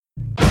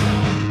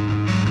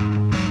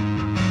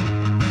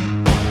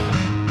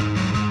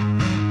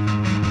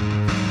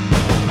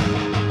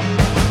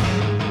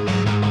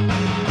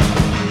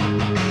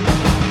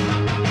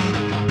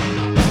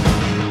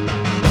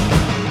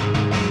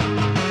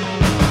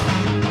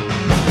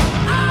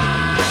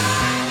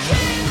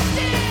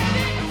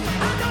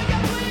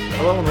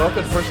and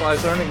welcome to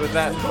Personalized Learning with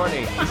Matt and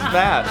Courtney. This is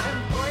Matt.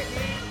 I'm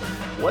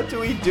Courtney. What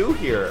do we do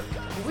here?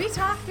 We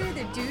talk through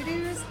the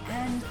do-dos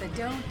and the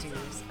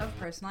don't-dos of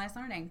personalized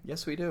learning.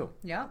 Yes, we do.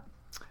 Yep.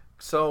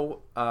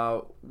 So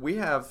we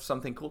have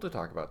something cool to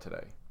talk about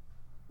today.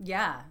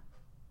 Yeah.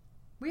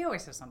 We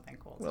always have something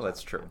cool. Well,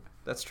 that's true.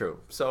 That's true.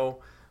 So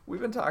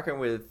we've been talking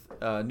with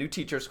new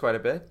teachers quite a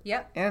bit.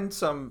 Yep. And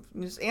some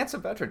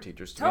veteran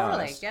teachers, to be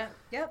Totally. honest.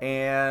 Yep.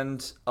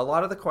 And a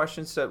lot of the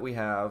questions that we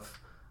have,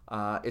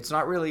 it's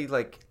not really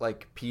like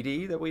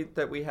PD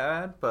that we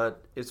had,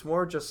 but it's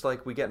more just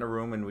like we get in a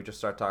room and we just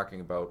start talking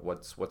about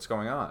what's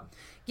going on.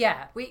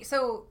 Yeah.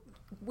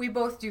 We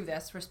both do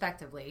this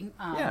respectively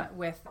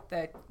with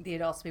the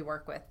adults we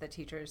work with, the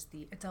teachers,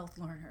 the adult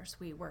learners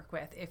we work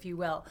with, if you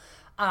will.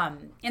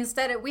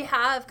 We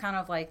have kind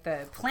of like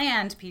the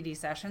planned PD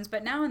sessions,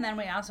 but now and then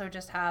we also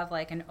just have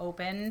like an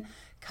open,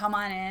 come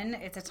on in.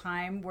 It's a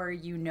time where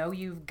you know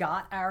you've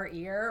got our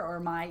ear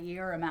or my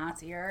ear or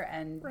Matt's ear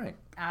and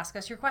ask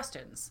us your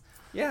questions.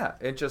 Yeah,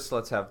 and just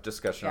let's have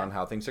discussion on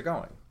how things are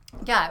going.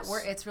 Yeah,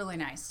 it's really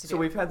nice to do. So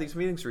we've had these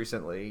meetings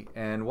recently,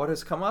 and what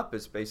has come up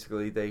is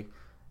basically they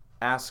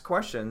ask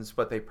questions,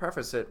 but they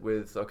preface it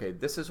with, okay,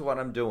 this is what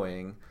I'm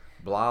doing,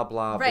 blah,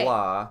 blah,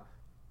 blah.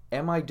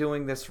 Am I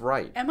doing this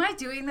right? Am I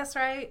doing this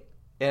right?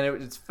 And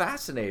it's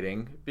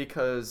fascinating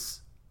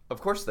because,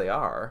 of course they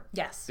are.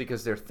 Yes.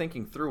 Because they're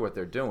thinking through what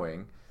they're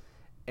doing.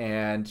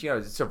 And,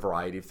 it's a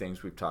variety of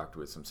things. We've talked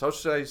with some social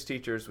studies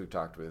teachers. We've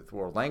talked with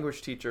world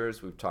language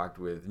teachers. We've talked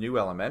with new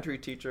elementary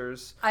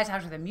teachers. I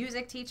talked with a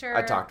music teacher.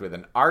 I talked with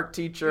an art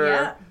teacher.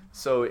 Yeah.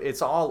 So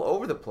it's all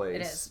over the place.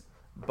 It is.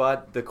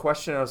 But the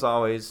question is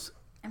always,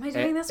 am I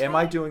doing this right? Am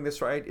I doing this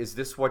right? Is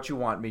this what you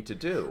want me to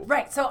do?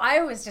 Right. So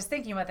I was just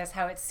thinking about this,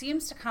 how it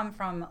seems to come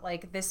from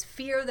like this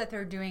fear that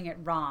they're doing it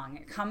wrong.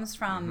 It comes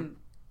from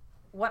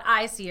what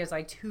I see as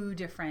like two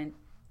different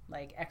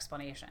like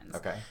explanations.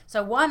 Okay.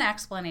 So one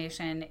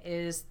explanation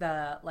is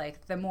the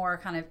more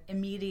kind of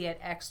immediate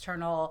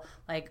external,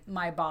 like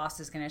my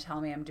boss is going to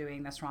tell me I'm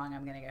doing this wrong,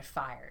 I'm going to get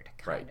fired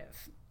kind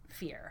of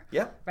fear.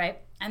 Yeah. Right.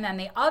 And then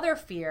the other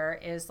fear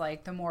is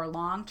like the more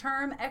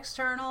long-term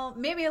external,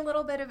 maybe a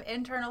little bit of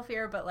internal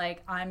fear, but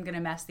like I'm going to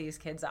mess these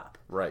kids up.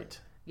 Right.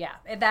 Yeah.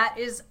 That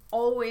is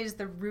always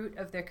the root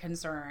of the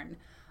concern.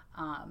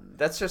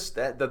 That's just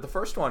that. The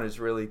first one is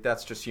really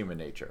that's just human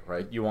nature,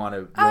 right? You want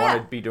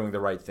to be doing the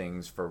right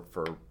things for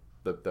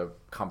the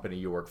company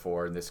you work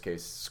for. In this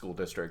case, school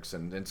districts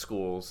and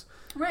schools.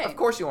 Right. Of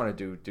course, you want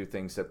to do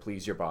things that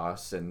please your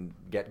boss and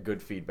get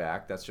good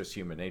feedback. That's just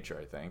human nature,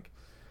 I think.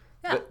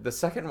 Yeah. The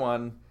second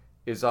one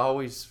is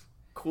always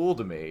cool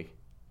to me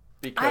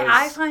because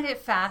I find it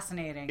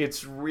fascinating.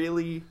 It's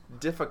really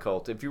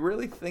difficult. If you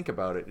really think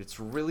about it, it's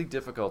really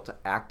difficult to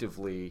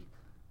actively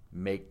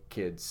make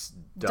kids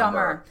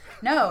dumber.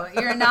 No,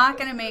 you're not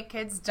going to make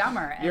kids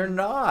dumber. You're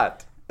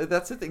not.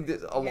 That's the thing.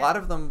 A lot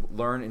of them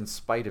learn in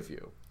spite of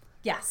you.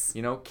 Yes.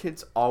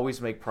 Kids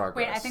always make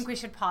progress. Wait, I think we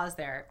should pause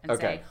there and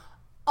say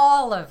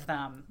all of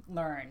them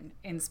learn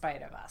in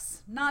spite of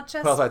us. Not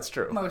just that's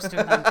true. Most of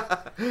them.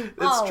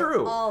 That's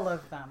true. All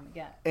of them,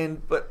 yeah.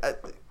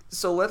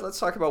 So let's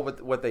talk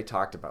about what they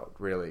talked about,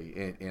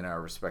 really, in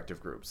our respective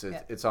groups.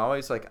 It's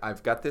always like,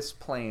 I've got this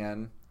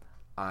plan.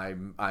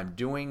 I'm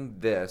doing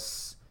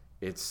this.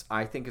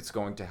 I think it's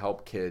going to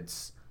help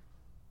kids.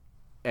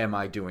 Am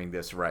I doing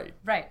this right?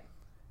 Right.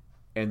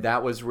 And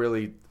that was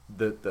really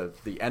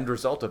the end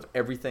result of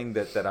everything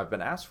that I've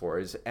been asked for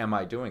is, am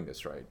I doing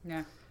this right?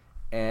 Yeah.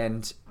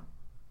 And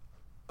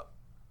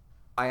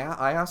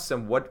I asked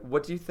them,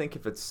 what do you think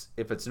if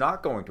it's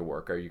not going to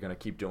work? Are you going to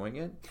keep doing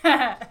it?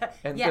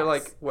 And yes. they're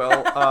like,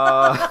 well,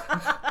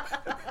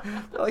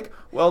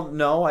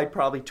 no, I'd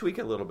probably tweak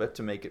it a little bit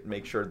to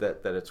make sure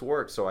that it's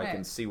worked, so I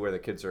can see where the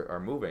kids are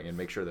moving and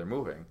make sure they're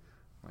moving.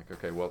 I'm like,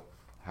 okay, well,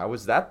 how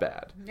is that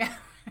bad? Yeah.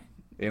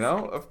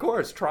 Of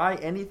course, try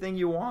anything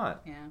you want.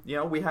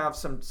 Yeah. We have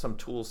some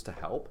tools to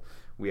help.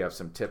 We have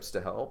some tips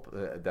to help.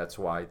 That's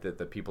why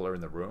the people are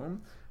in the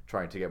room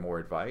trying to get more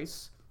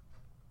advice.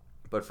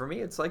 But for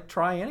me, it's like,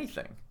 try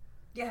anything.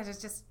 Yeah,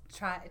 just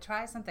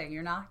try something.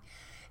 You're not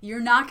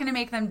going to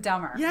make them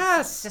dumber.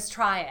 Yes. Just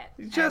try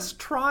it. Just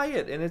try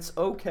it, and it's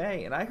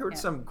okay. And I heard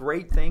some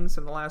great things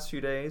in the last few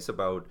days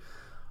about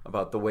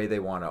the way they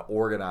want to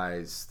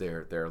organize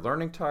their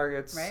learning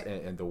targets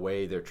and the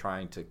way they're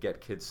trying to get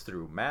kids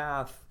through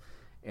math.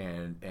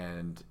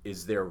 And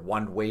is there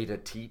one way to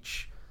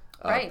teach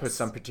put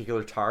some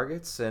particular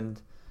targets?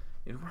 And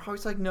we're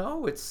always like,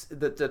 no, it's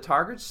the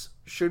targets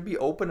should be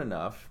open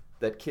enough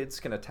that kids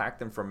can attack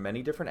them from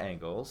many different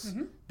angles.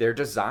 Mm-hmm. They're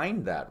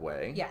designed that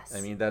way. Yes. I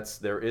mean,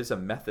 there is a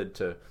method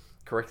to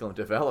curriculum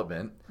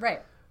development.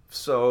 Right.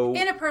 So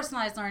in a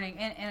personalized learning,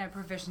 in a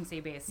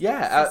proficiency-based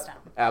system.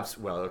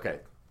 Well,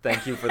 okay.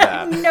 Thank you for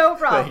that. No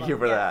problem. Thank you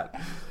for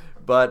that.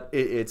 But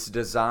it's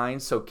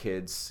designed so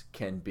kids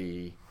can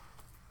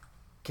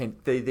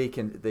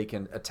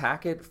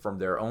attack it from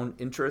their own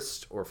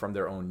interest or from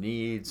their own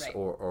needs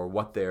or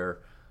what they're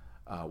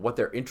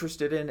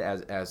interested in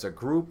as a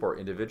group or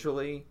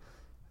individually.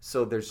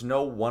 So there's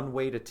no one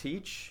way to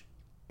teach,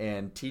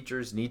 and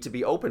teachers need to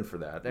be open for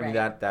that. I mean,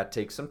 that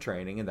takes some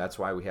training, and that's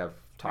why we have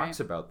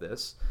talks about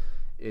this.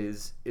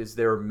 Is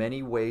there are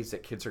many ways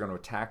that kids are going to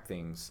attack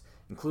things,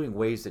 including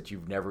ways that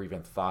you've never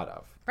even thought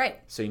of. Right.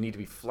 So you need to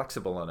be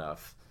flexible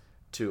enough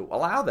to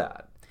allow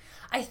that.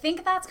 I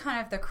think that's kind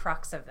of the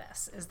crux of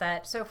this, is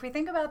that, so if we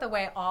think about the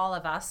way all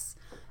of us,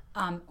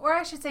 or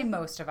I should say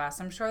most of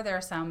us, I'm sure there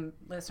are some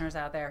listeners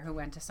out there who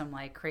went to some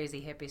like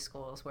crazy hippie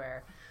schools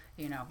where,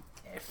 you know,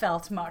 it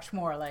felt much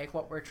more like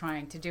what we're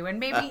trying to do, and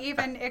maybe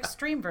even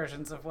extreme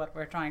versions of what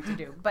we're trying to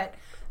do. But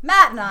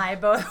Matt and I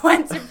both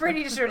went to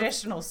pretty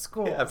traditional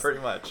schools. Yeah, pretty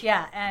much.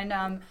 Yeah,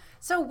 and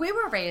so we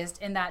were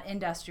raised in that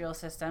industrial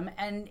system,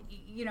 and,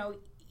 you know,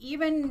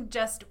 even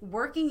just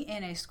working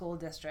in a school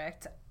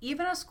district,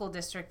 even a school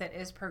district that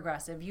is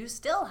progressive, you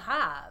still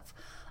have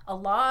a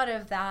lot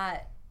of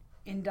that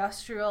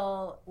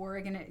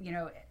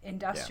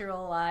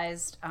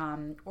industrialized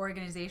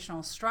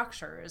organizational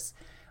structures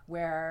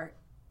where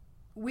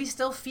we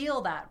still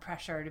feel that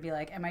pressure to be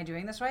like, am I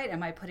doing this right?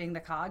 Am I putting the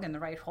cog in the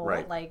right hole?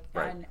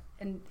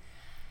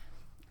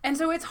 And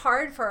so it's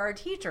hard for our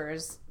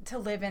teachers to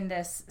live in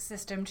this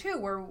system too,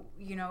 where,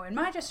 you know, in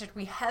my district,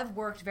 we have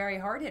worked very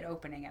hard at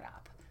opening it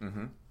up.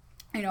 Mm-hmm.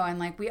 You know, and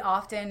like we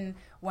often,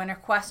 when a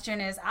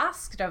question is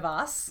asked of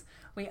us,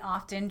 we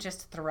often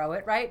just throw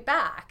it right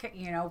back.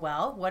 You know,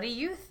 well, what do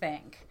you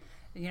think?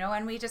 You know,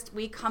 and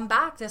we come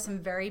back to some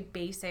very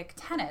basic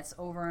tenets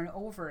over and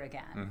over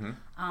again.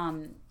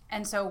 Mm-hmm.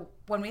 And so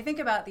when we think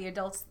about the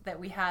adults that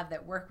we have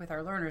that work with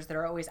our learners that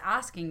are always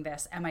asking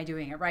this, am I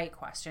doing it right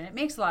question, it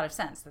makes a lot of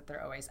sense that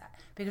they're always,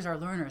 because our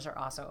learners are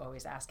also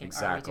always asking,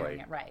 are we doing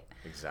it right?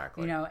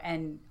 Exactly. You know,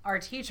 and our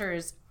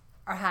teachers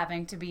are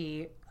having to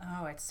be,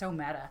 oh, it's so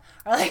meta,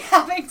 are like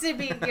having to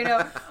be, you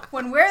know,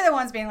 when we're the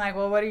ones being like,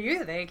 well, what do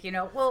you think? You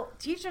know, well,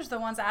 teachers are the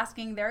ones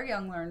asking their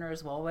young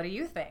learners, well, what do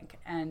you think?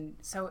 And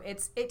so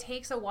it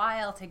takes a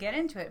while to get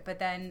into it. But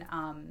then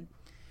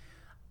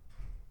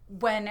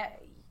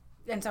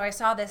and so I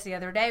saw this the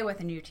other day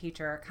with a new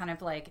teacher, kind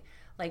of like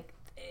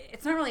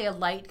it's not really a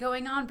light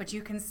going on, but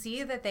you can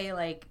see that they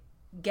like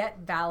get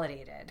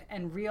validated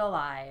and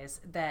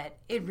realize that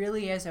it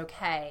really is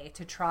okay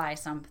to try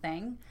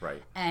something.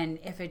 Right. And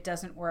if it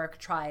doesn't work,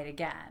 try it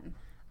again.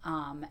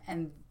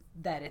 And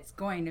that it's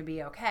going to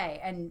be okay.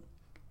 And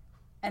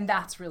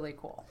that's really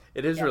cool.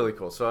 It is really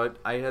cool. So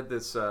I had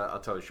this, I'll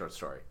tell you a short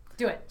story.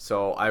 Do it.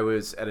 So I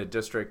was at a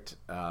district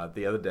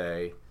the other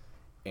day,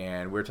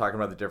 and we were talking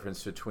about the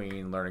difference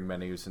between learning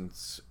menus and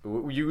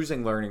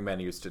using learning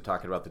menus to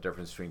talk about the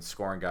difference between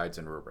scoring guides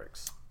and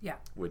rubrics. Yeah.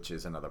 Which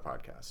is another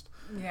podcast.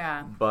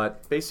 Yeah.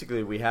 But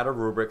basically, we had a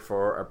rubric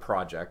for a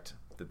project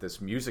that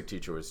this music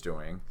teacher was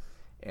doing.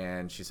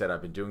 And she said,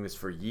 I've been doing this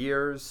for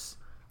years.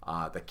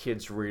 The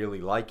kids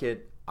really like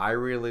it. I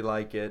really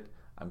like it.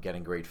 I'm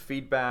getting great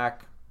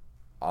feedback.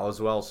 All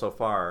is well so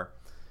far.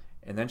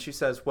 And then she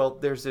says, well,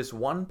 there's this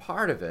one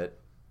part of it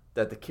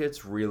that the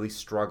kids really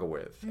struggle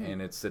with.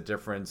 And it's the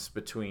difference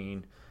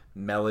between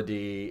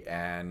melody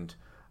and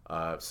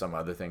some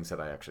other things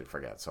that I actually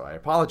forget. So I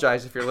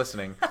apologize if you're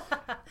listening.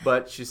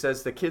 But she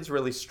says the kids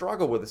really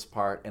struggle with this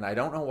part, and I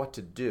don't know what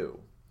to do.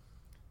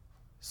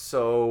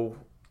 So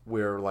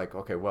we're like,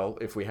 okay, well,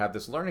 if we have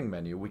this learning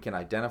menu, we can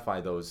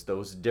identify those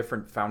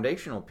different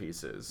foundational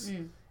pieces,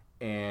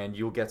 and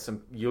you'll get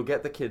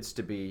the kids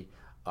to be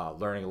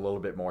learning a little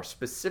bit more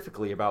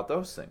specifically about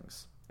those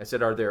things. I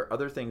said, are there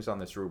other things on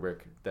this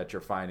rubric that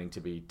you're finding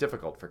to be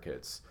difficult for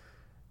kids?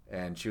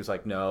 And she was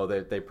like, no,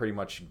 they pretty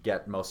much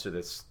get most of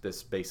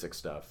this basic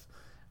stuff.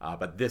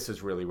 But this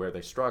is really where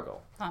they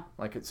struggle. Huh.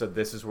 So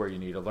this is where you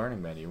need a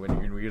learning menu,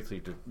 when you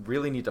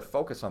really need to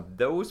focus on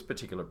those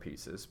particular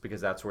pieces, because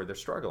that's where they're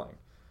struggling.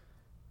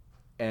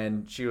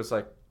 And she was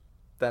like,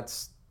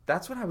 that's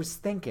what I was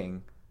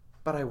thinking,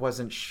 but I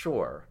wasn't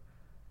sure.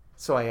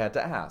 So I had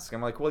to ask.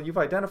 I'm like, well, you've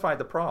identified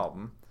the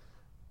problem.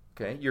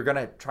 Okay, you're going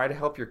to try to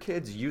help your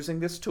kids using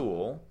this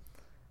tool,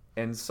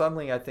 and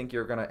suddenly I think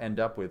you're going to end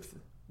up with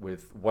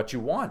what you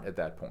want at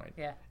that point.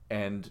 Yeah.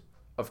 And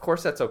of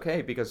course that's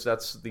okay, because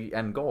that's the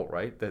end goal,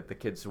 right? That the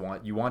kids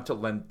want to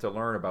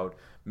learn about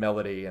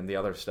melody and the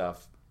other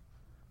stuff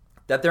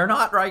that they're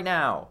not right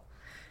now.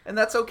 And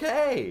that's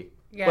okay.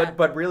 Yeah.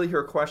 But really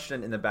her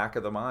question in the back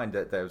of the mind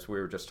that as we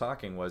were just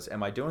talking was,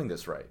 am I doing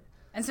this right?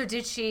 And so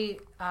did she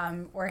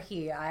or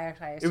he,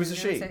 it was a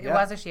she. It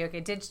was a she.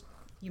 Okay.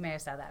 You may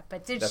have said that,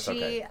 but did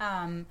she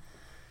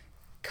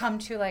come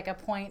to like a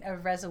point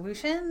of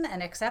resolution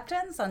and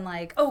acceptance and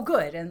like, oh,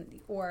 good,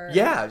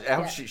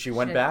 she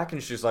went back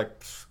and she's like,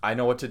 I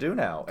know what to do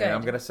now, good. And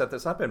I'm going to set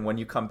this up, and when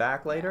you come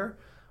back later,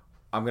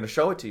 I'm going to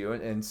show it to you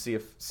and see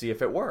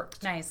if it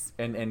worked. Nice.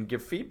 And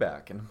give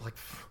feedback. And I'm like,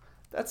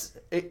 that's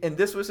it. And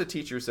this was a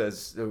teacher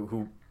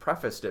who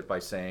prefaced it by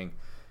saying,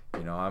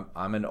 you know,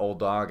 I'm an old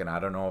dog, and I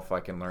don't know if I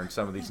can learn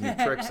some of these new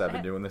tricks. I've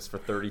been doing this for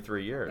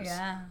 33 years.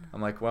 Yeah.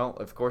 I'm like, well,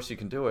 of course you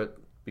can do it,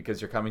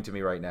 because you're coming to me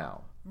right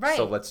now. Right.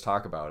 So let's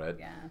talk about it.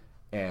 Yeah.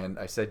 And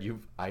I said,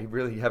 I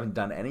really haven't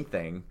done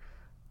anything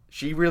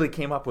she really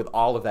came up with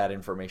all of that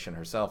information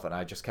herself, and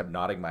I just kept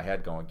nodding my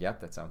head going, yep,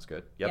 that sounds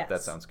good. Yep,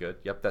 that sounds good.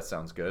 Yep, that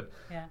sounds good.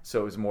 Yeah.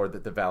 So it was more the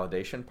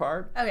validation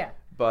part. Oh, yeah.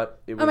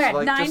 But it was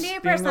like 90%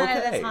 just being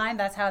okay. of the time,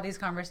 that's how these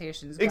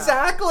conversations go.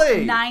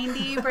 Exactly.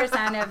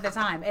 90% of the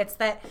time. It's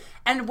that,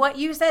 and what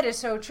you said is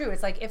so true.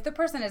 It's like if the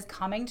person is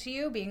coming to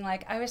you being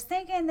like, I was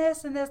thinking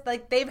this and this,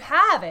 like they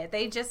have it.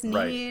 They just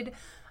need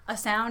a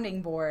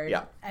sounding board.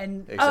 Yeah.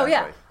 And exactly. oh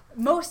yeah.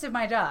 Most of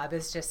my job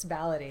is just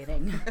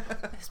validating.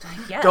 It's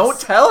like, yes. Don't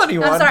tell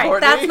anyone, I'm sorry,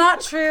 Courtney. That's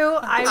not true.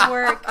 I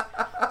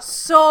work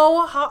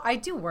so hard. I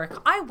do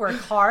work. I work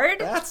hard.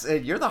 That's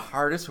it. You're the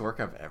hardest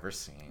work I've ever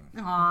seen.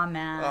 Aw,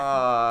 man.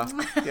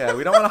 Yeah,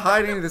 we don't want to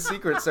hide any of the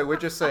secrets, so we're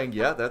just saying,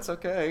 yeah, that's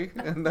okay.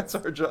 And that's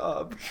our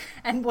job.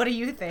 And what do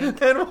you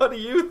think? And what do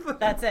you think?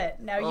 That's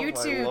it. Now, you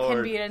two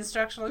can be an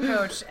instructional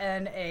coach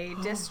and a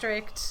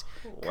district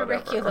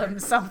curriculum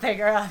something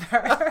or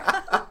other.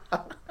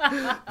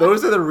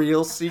 Those are the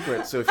real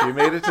secrets. So if you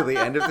made it to the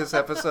end of this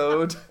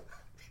episode,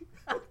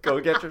 go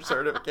get your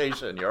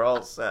certification. You're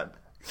all set.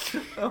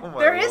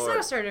 There is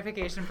no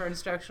certification for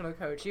instructional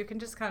coach. You can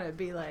just kind of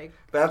be like...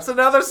 That's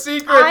another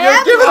secret.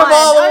 You're giving them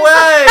all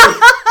away.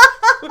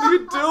 What are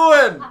you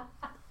doing?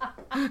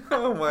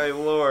 Oh, my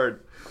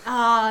Lord.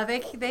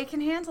 They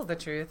can handle the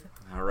truth.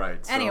 All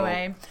right. So...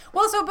 Anyway.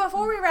 Well, so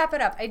before we wrap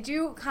it up, I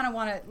do kind of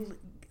want to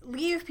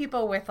leave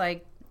people with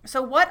like...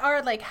 So what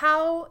are, like,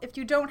 how, if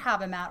you don't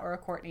have a Matt or a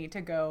Courtney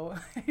to go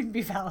and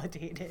be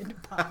validated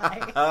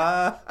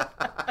by...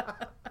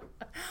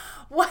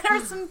 What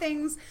are some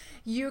things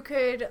you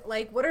could,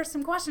 like, what are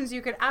some questions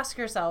you could ask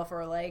yourself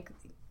or, like,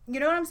 you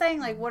know what I'm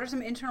saying? Like, what are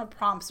some internal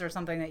prompts or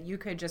something that you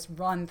could just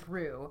run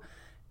through?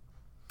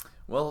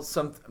 Well,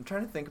 I'm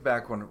trying to think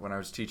back when I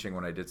was teaching,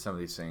 when I did some of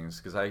these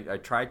things, because I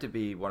tried to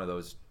be one of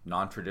those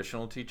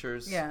non-traditional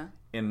teachers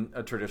in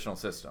a traditional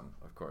system,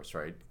 of course,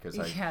 right?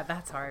 Yeah,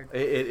 that's hard.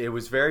 It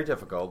was very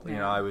difficult. Yeah. You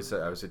know, I was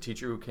a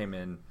teacher who came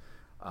in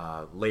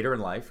later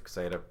in life because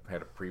I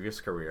had a previous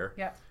career.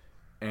 Yeah.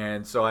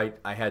 And so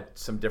I had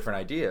some different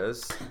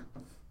ideas,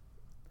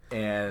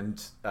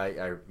 and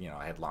I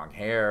had long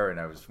hair, and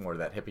I was more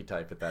that hippie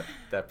type at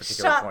that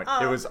particular point.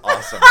 It was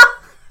awesome.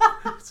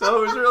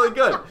 So it was really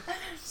good.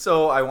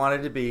 So I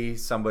wanted to be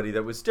somebody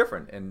that was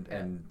different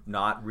and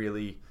not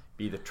really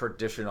be the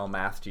traditional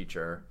math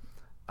teacher.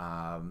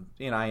 I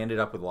ended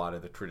up with a lot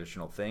of the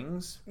traditional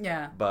things.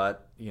 Yeah.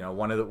 But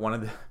one of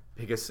the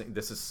biggest things,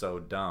 this is so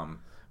dumb,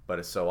 but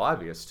it's so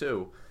obvious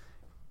too,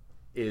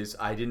 is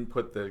I didn't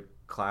put the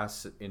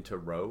class into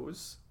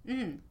rows.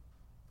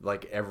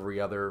 Like every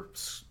other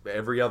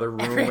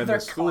room in the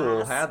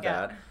school had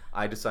that.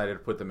 I decided to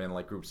put them in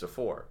like groups of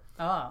 4.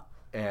 Oh.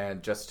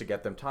 And just to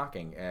get them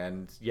talking.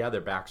 And yeah,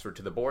 their backs were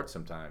to the board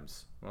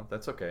sometimes. Well,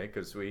 that's okay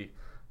because we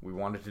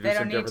wanted to do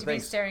some different things. They don't need to be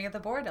staring at the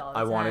board all the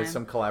time. I wanted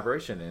some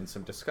collaboration and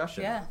some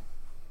discussion. Yeah.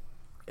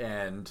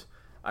 And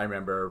I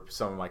remember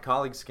some of my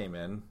colleagues came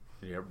in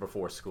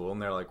before school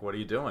and they're like, "What are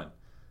you doing?"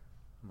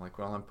 I'm like,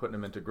 "Well, I'm putting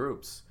them into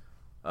groups."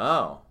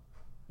 "Oh.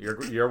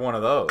 You're one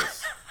of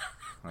those."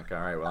 I'm like,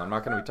 all right, well, I'm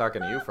not going to be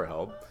talking to you for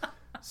help.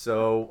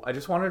 So I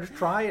just wanted to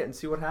try it and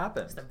see what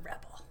happened. The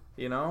rebel.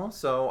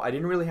 So I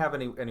didn't really have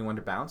anyone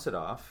to bounce it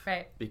off.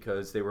 Right.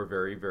 Because they were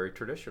very, very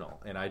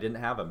traditional. And I didn't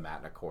have a Matt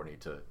and a Courtney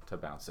to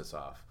bounce this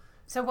off.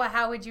 So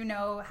how would you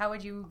know, how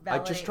would you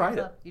validate I just tried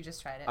it. You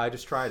just tried it. I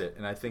just tried it.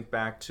 And I think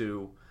back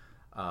to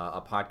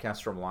a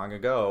podcast from long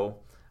ago.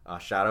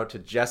 Shout out to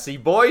Jessie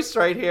Boyce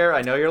right here.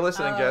 I know you're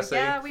listening, Jessie.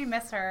 Yeah, we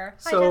miss her.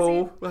 Hi,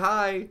 Jessie.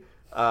 Hi.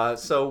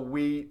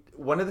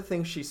 One of the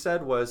things she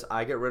said was,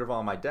 I get rid of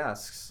all my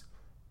desks,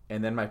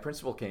 and then my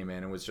principal came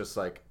in and was just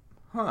like,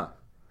 huh,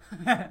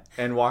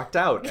 and walked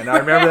out. And I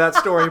remember that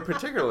story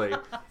particularly.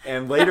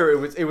 And later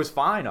it was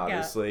fine,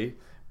 obviously,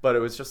 but it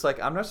was just like,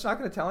 I'm just not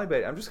going to tell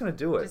anybody. I'm just going to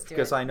do it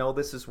because I know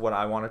this is what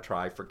I want to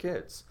try for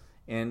kids.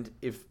 And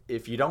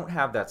if you don't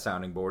have that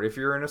sounding board, if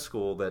you're in a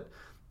school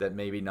that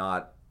maybe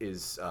not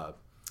is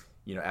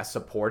as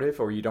supportive,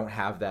 or you don't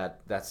have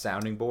that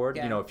sounding board,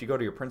 if you go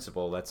to your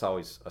principal, that's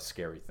always a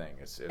scary thing.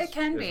 It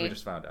can be. We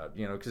just found out,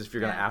 because if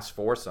you're going to ask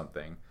for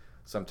something,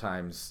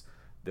 sometimes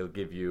they'll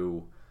give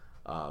you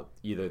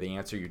either the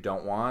answer you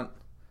don't want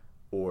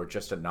or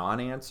just a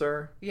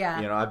non-answer.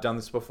 Yeah. I've done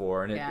this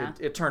before, and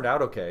it turned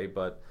out okay,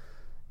 but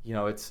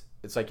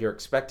it's like you're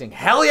expecting,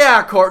 hell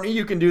yeah, Courtney,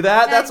 you can do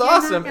that. That's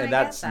awesome. And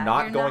that's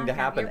not going to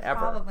happen ever.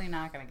 You're probably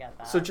not going to get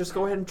that. So just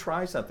go ahead and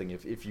try something.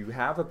 If you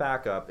have a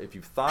backup, if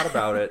you've thought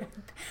about it.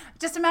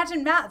 Just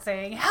imagine Matt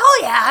saying,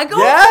 hell yeah, go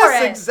for it.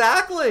 Yes,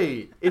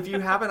 exactly. If you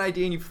have an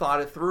idea and you've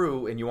thought it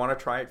through and you want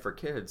to try it for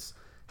kids,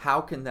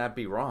 how can that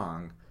be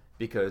wrong?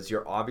 Because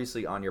you're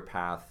obviously on your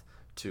path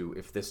to,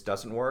 if this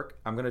doesn't work,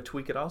 I'm going to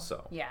tweak it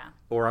also. Yeah.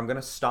 Or I'm going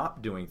to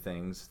stop doing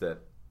things that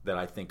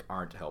I think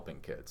aren't helping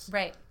kids.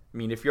 Right. I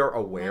mean, if you're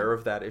aware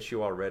of that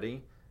issue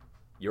already,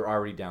 you're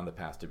already down the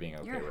path to being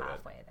okay with it. You're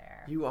halfway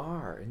there. You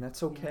are, and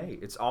that's okay.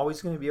 Yeah. It's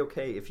always going to be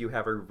okay if you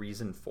have a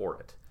reason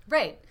for it.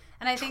 Right.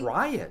 And I think...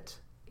 Try it.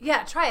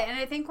 Yeah, try it. And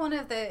I think one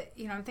of the...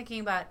 I'm thinking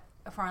about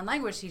a foreign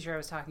language teacher I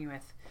was talking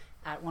with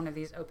at one of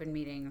these open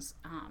meetings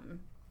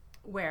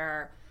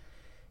where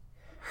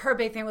her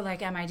big thing was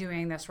like, am I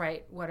doing this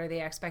right? What are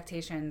the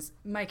expectations?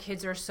 My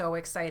kids are so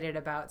excited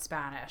about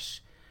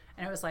Spanish.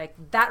 And it was like,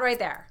 that right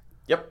there.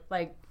 Yep.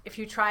 Like, if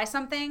you try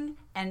something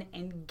and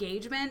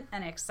engagement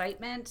and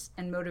excitement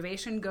and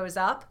motivation goes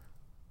up,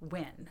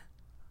 win.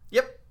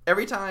 Yep.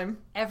 Every time.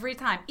 Every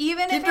time.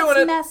 Even if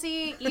it's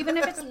messy, even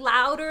if it's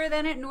louder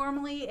than it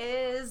normally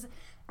is,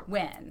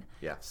 win.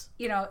 Yes.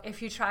 You know,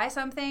 if you try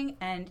something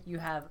and you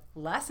have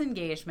less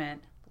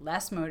engagement,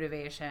 less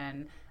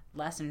motivation,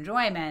 less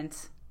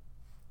enjoyment,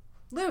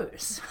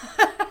 lose.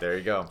 There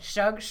you go.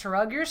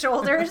 Shrug your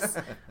shoulders,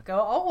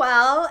 go, oh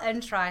well,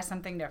 and try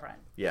something different.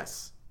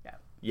 Yes. Yeah.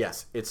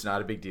 Yes, it's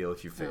not a big deal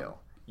if you fail. No.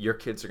 Your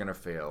kids are going to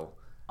fail.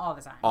 All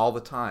the time. All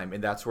the time,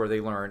 and that's where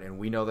they learn, and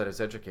we know that as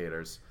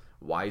educators.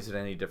 Why is it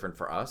any different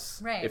for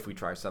us if we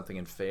try something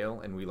and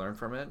fail and we learn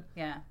from it?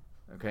 Yeah.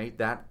 Okay,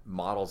 that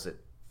models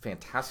it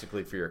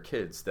fantastically for your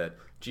kids that,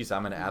 geez,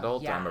 I'm an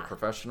adult, I'm a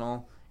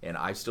professional, and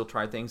I still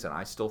try things and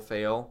I still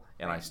fail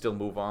and I still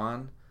move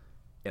on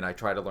and I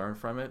try to learn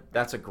from it.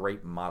 That's a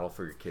great model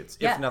for your kids,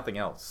 if nothing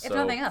else. If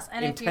nothing else.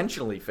 And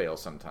intentionally fail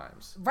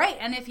sometimes. Right,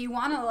 and if you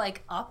want to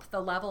like up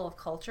the level of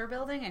culture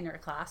building in your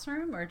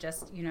classroom or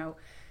just, you know,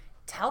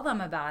 tell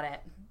them about it.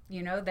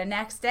 You know, the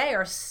next day,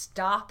 or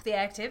stop the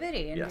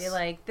activity and be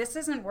like, this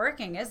isn't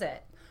working, is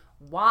it?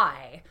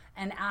 Why?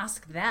 And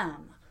ask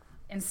them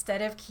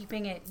instead of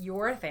keeping it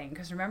your thing.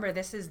 Because remember,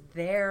 this is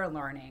their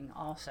learning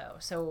also.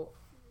 So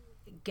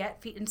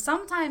get feedback. And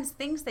sometimes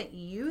things that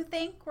you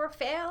think were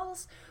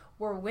fails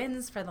were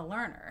wins for the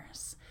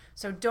learners.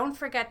 So don't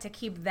forget to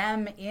keep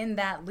them in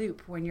that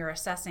loop when you're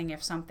assessing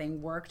if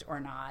something worked or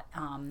not.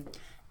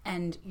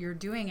 And you're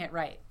doing it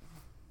right.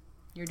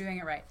 You're doing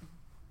it right.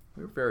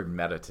 We were very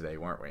meta today,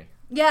 weren't we?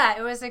 Yeah,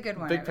 it was a good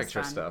one. Big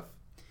picture stuff.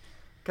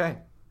 Okay.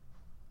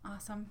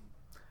 Awesome.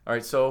 All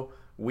right, so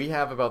we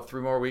have about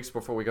 3 more weeks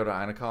before we go to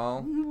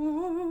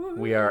Inacall.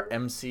 We are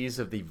MCs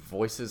of the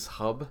Voices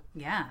Hub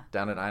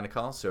down at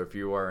Inacall. So if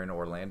you are in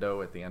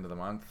Orlando at the end of the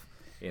month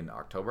in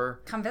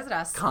October, come visit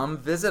us. Come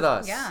visit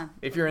us. Yeah.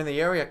 If you're in the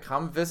area,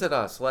 come visit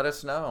us. Let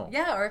us know.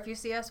 Yeah, or if you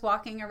see us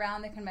walking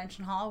around the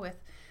convention hall with,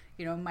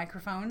 you know,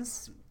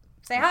 microphones,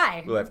 say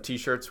hi. We'll have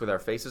T-shirts with our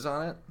faces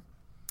on it.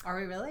 Are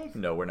we really?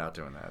 No, we're not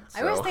doing that. So.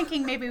 I was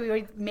thinking maybe we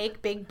would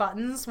make big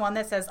buttons, one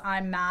that says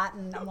I'm Matt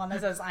and one that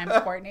says I'm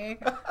Courtney.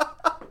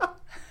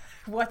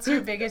 What's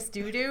your biggest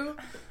doo-doo?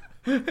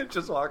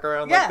 Just walk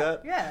around like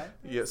that?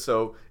 Yeah.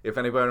 So if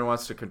anybody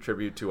wants to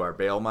contribute to our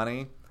bail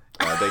money,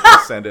 they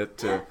can send it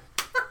to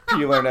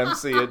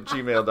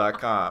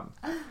plearnmc@gmail.com.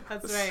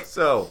 That's right.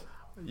 So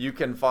you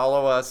can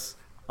follow us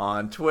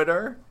on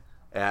Twitter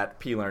at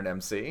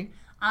plearnmc.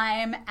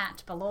 I'm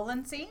at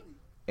Belolency.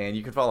 And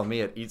you can follow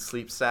me at Eat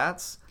Sleep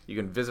Sats. You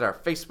can visit our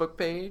Facebook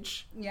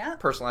page. Yeah.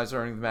 Personalized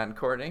Learning with Matt and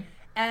Courtney.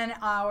 And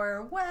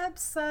our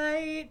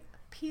website,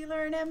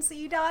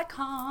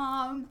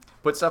 plearnmc.com.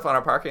 Put stuff on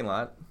our parking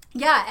lot.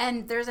 Yeah,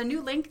 and there's a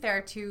new link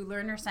there to a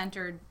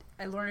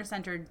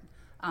learner-centered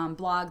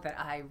blog that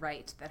I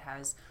write that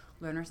has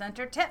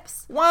learner-centered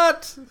tips.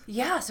 What?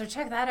 Yeah, so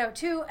check that out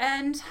too.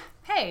 And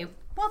hey,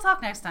 we'll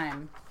talk next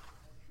time.